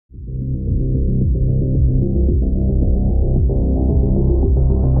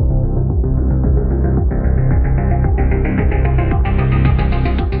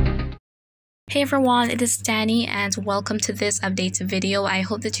Hey everyone, it is Dani and welcome to this update video. I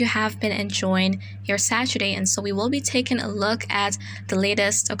hope that you have been enjoying your Saturday, and so we will be taking a look at the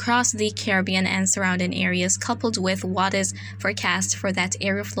latest across the Caribbean and surrounding areas, coupled with what is forecast for that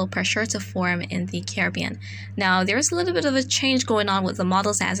area flow pressure to form in the Caribbean. Now, there's a little bit of a change going on with the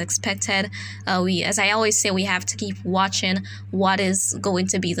models as expected. As I always say, we have to keep watching what is going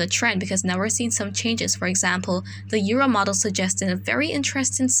to be the trend, because now we're seeing some changes. For example, the Euro model suggested a very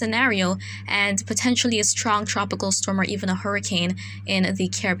interesting scenario and potentially a strong tropical storm or even a hurricane in the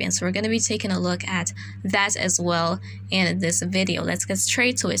Caribbean. So we're going to be taking a look at that as well in this video. Let's get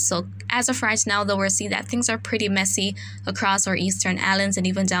straight to it. So as of right now, though, we're seeing that things are pretty messy across our eastern islands and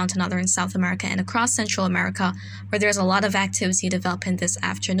even down to northern South America and across Central America, where there's a lot of activity developing this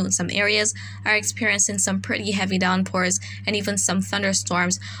afternoon. Some areas are experiencing some pretty heavy downpours and even some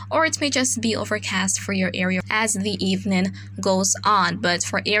thunderstorms, or it may just be overcast for your area as the evening goes on. But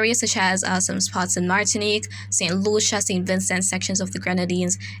for areas such as some spots in Martinique, St. Lucia, St. Vincent, sections of the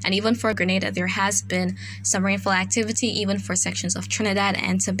Grenadines, and even for Grenada, there has been some rainfall activity, even for sections of Trinidad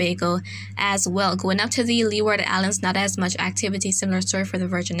and Tobago as well. Going up to the Leeward Islands, not as much activity. Similar story for the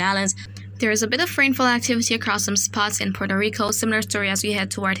Virgin Islands. There is a bit of rainfall activity across some spots in Puerto Rico. Similar story as we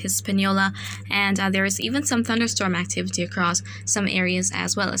head toward Hispaniola. And there is even some thunderstorm activity across some areas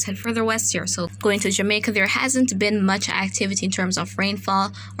as well. Let's head further west here. So going to Jamaica, there hasn't been much activity in terms of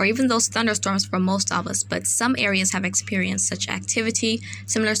rainfall or even those thunderstorms for most of us. But some areas have experienced such activity.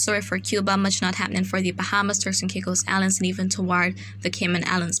 Similar story for Cuba. Much not happening for the Bahamas, Turks and Caicos Islands, and even toward the Cayman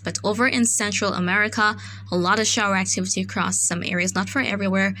Islands. But over in Central America, a lot of shower activity across some areas. Not for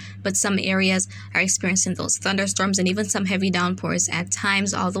everywhere, but some areas are experiencing those thunderstorms and even some heavy downpours at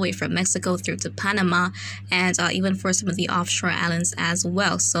times, all the way from Mexico through to Panama, and even for some of the offshore islands as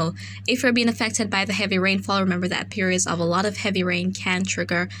well. So if you're being affected by the heavy rainfall, remember that periods of a lot of heavy rain can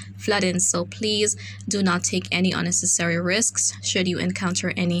trigger flooding. So please do not take any unnecessary risks should you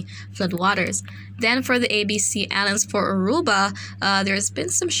encounter any floodwaters. Then for the ABC Islands, for Aruba, there's been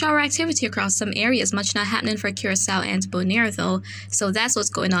some shower activity across some areas. Much not happening for Curacao and Bonaire though. So that's what's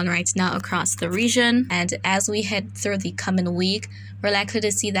going on right now across the region. And as we head through the coming week, we're likely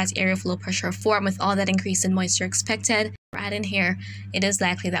to see that area flow pressure form with all that increase in moisture expected. Right in here, it is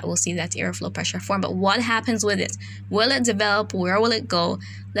likely that we'll see that area flow pressure form. But what happens with it? Will it develop? Where will it go?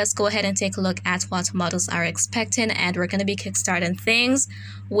 Let's go ahead and take a look at what models are expecting, and we're going to be kickstarting things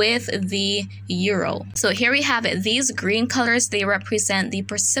with the Euro. So here we have it. These green colors, they represent the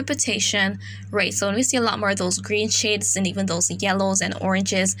precipitation rate. So when we see a lot more of those green shades and even those yellows and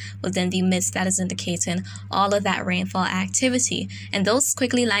oranges within the midst, that is indicating all of that rainfall activity. And those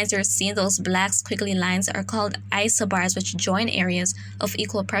squiggly lines you're seeing, those black squiggly lines, are called isobars, which join areas of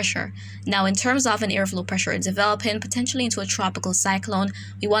equal pressure. Now, in terms of an airflow pressure developing potentially into a tropical cyclone,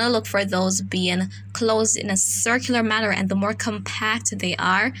 we want to look for those being closed in a circular manner, and the more compact they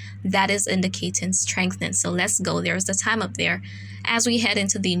are, that is indicating strengthening. So let's go. There's the time up there. As we head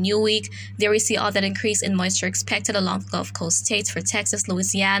into the new week, there we see all that increase in moisture expected along the Gulf Coast states for Texas,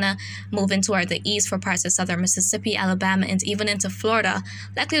 Louisiana, moving toward the east for parts of southern Mississippi, Alabama, and even into Florida,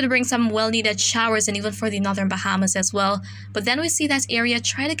 likely to bring some well-needed showers, and even for the northern Bahamas as well. But then we see that area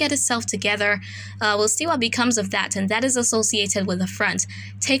try to get itself together. We'll see what becomes of that, and that is associated with the front.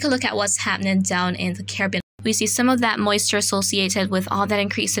 Take a look at what's happening down in the Caribbean. We see some of that moisture associated with all that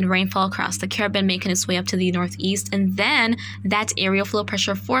increase in rainfall across the Caribbean making its way up to the northeast, and then that area flow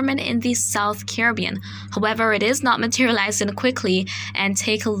pressure forming in the South Caribbean. However, it is not materializing quickly, and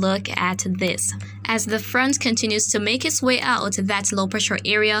take a look at this. As the front continues to make its way out, that low pressure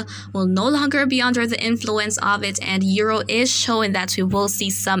area will no longer be under the influence of it, and Euro is showing that we will see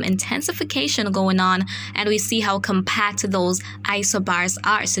some intensification going on, and we see how compact those isobars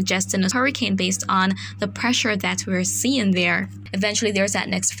are, suggesting a hurricane based on the pressure that we're seeing there. Eventually, there's that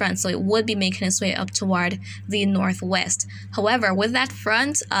next front, so it would be making its way up toward the northwest. However, with that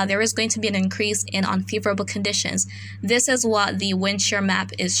front, there is going to be an increase in unfavorable conditions. This is what the wind shear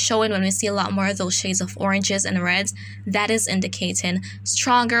map is showing. When we see a lot more of those shades of oranges and reds, that is indicating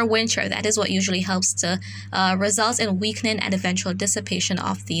stronger wind shear. That is what usually helps to result in weakening and eventual dissipation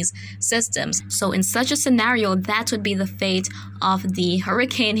of these systems. So in such a scenario, that would be the fate of the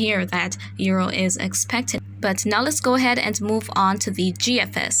hurricane here that Euro is expecting. But now let's go ahead and move on to the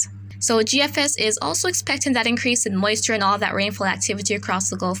GFS. So GFS is also expecting that increase in moisture and all that rainfall activity across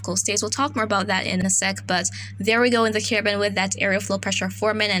the Gulf Coast states. We'll talk more about that in a sec, but there we go in the Caribbean with that area of low pressure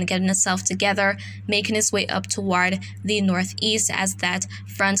forming and getting itself together, making its way up toward the northeast as that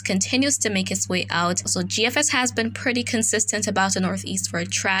front continues to make its way out. So GFS has been pretty consistent about a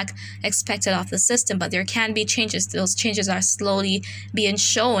northeastward track expected off the system, but there can be changes. Those changes are slowly being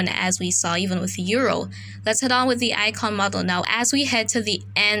shown, as we saw even with Euro. Let's head on with the icon model now. As we head to the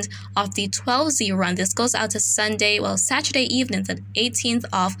end of the 12Z run, this goes out to Saturday evening, the 18th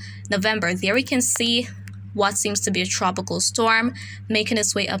of November. There we can see what seems to be a tropical storm making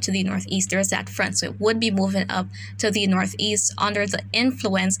its way up to the northeast. There's that front, so it would be moving up to the northeast under the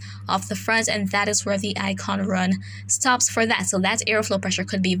influence of the front, and that is where the icon run stops for that. So that airflow pressure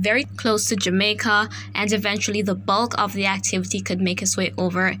could be very close to Jamaica, and eventually the bulk of the activity could make its way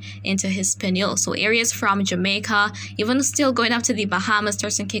over into Hispaniola. So areas from Jamaica, even still going up to the Bahamas,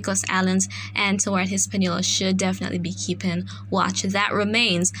 Turks and Caicos Islands, and toward Hispaniola should definitely be keeping watch. That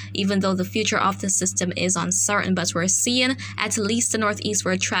remains, even though the future of the system is uncertain, but we're seeing at least the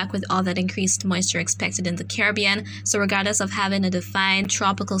northeastward track with all that increased moisture expected in the Caribbean. So regardless of having a defined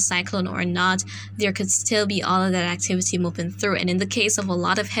tropical cyclone or not, there could still be all of that activity moving through. And in the case of a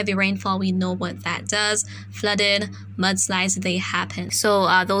lot of heavy rainfall, we know what that does. Flooding, mudslides, they happen.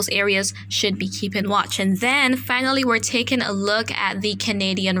 So those areas should be keeping watch. And then finally, we're taking a look at the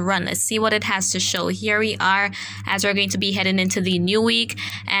Canadian run. Let's see what it has to show. Here we are as we're going to be heading into the new week,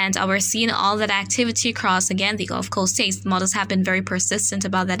 and we're seeing all that activity across again the Gulf Coast states. The models have been very persistent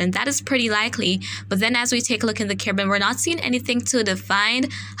about that, and that is pretty likely. But then as we take a look in the Caribbean, we're not seeing anything too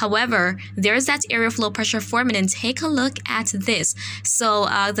defined. However, there's that area of low pressure forming, and take a look at this. So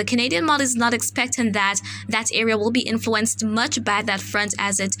the Canadian model is not expecting that area will be influenced much by that front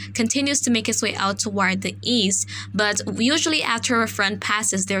as it continues to make its way out toward the east. But usually after a front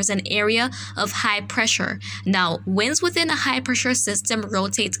passes, there's an area of high pressure. Now, winds within a high pressure system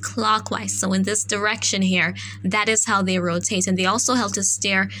rotate clockwise. So in this direction here, that is how they rotate, and they also help to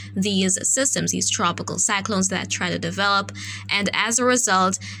steer these systems, these tropical cyclones that try to develop. And as a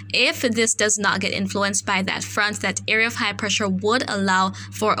result, if this does not get influenced by that front, that area of high pressure would allow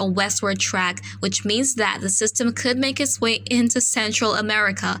for a westward track, which means that the system could make its way into Central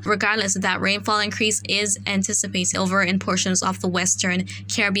America. Regardless, that rainfall increase is anticipated over in portions of the Western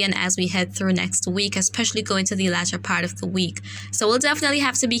Caribbean as we head through next week, especially going to the latter part of the week. So we'll definitely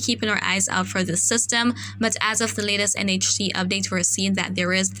have to be keeping our eyes out for this system. But as of the latest NHC update, we're seeing that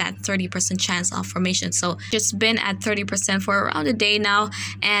there is that 30% chance of formation. So it's been at 30% for around a day now,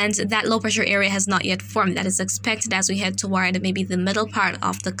 and that low pressure area has not yet formed. That is expected as we head toward maybe the middle part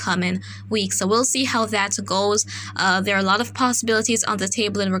of the coming week. So we'll see how that goes. There are a lot of possibilities on the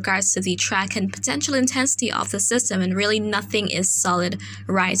table in regards to the track and potential intensity of the system, and really nothing is solid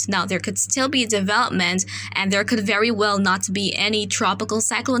right now. There could still be development, and there could very well not be any tropical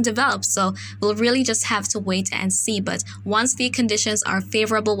cyclone developed. So we'll really just have to wait and see. But once the conditions are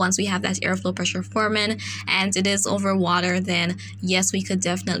favorable, once we have that airflow pressure forming and it is over water, then yes, we could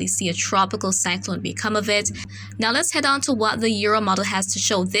definitely see a tropical cyclone become of it. Now let's head on to what the Euro model has to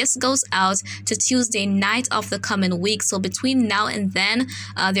show. This goes out to Tuesday night of the coming week. So between now and then,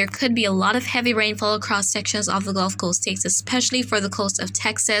 there could be a lot of heavy rainfall across sections of the Gulf Coast states, especially for the coast of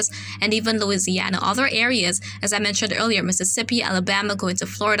Texas and even Louisiana. Other areas, as I mentioned earlier, Mississippi, Alabama, going to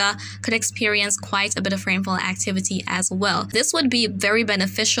Florida, could experience quite a bit of rainfall activity as well. This would be very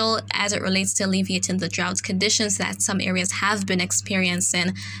beneficial as it relates to alleviating the drought conditions that some areas have been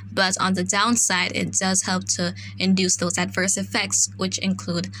experiencing, but on the downside, it does help to induce those adverse effects, which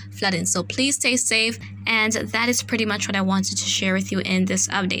include flooding. So please stay safe, and that is pretty much what I wanted to share with you in this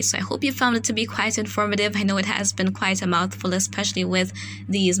update. So I hope you found it to be quite informative. I know it has been quite a mouthful, especially with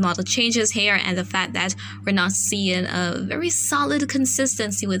these model changes here and the fact that we're not seeing a very solid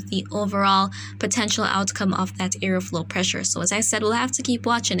consistency with the overall potential outcome of that area of low pressure. So as I said, we'll have to keep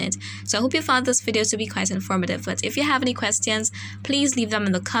watching it. So I hope you found this video to be quite informative. But if you have any questions, please leave them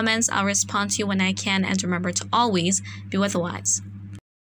in the comments. I'll respond to you when I can. And remember to always be weather wise.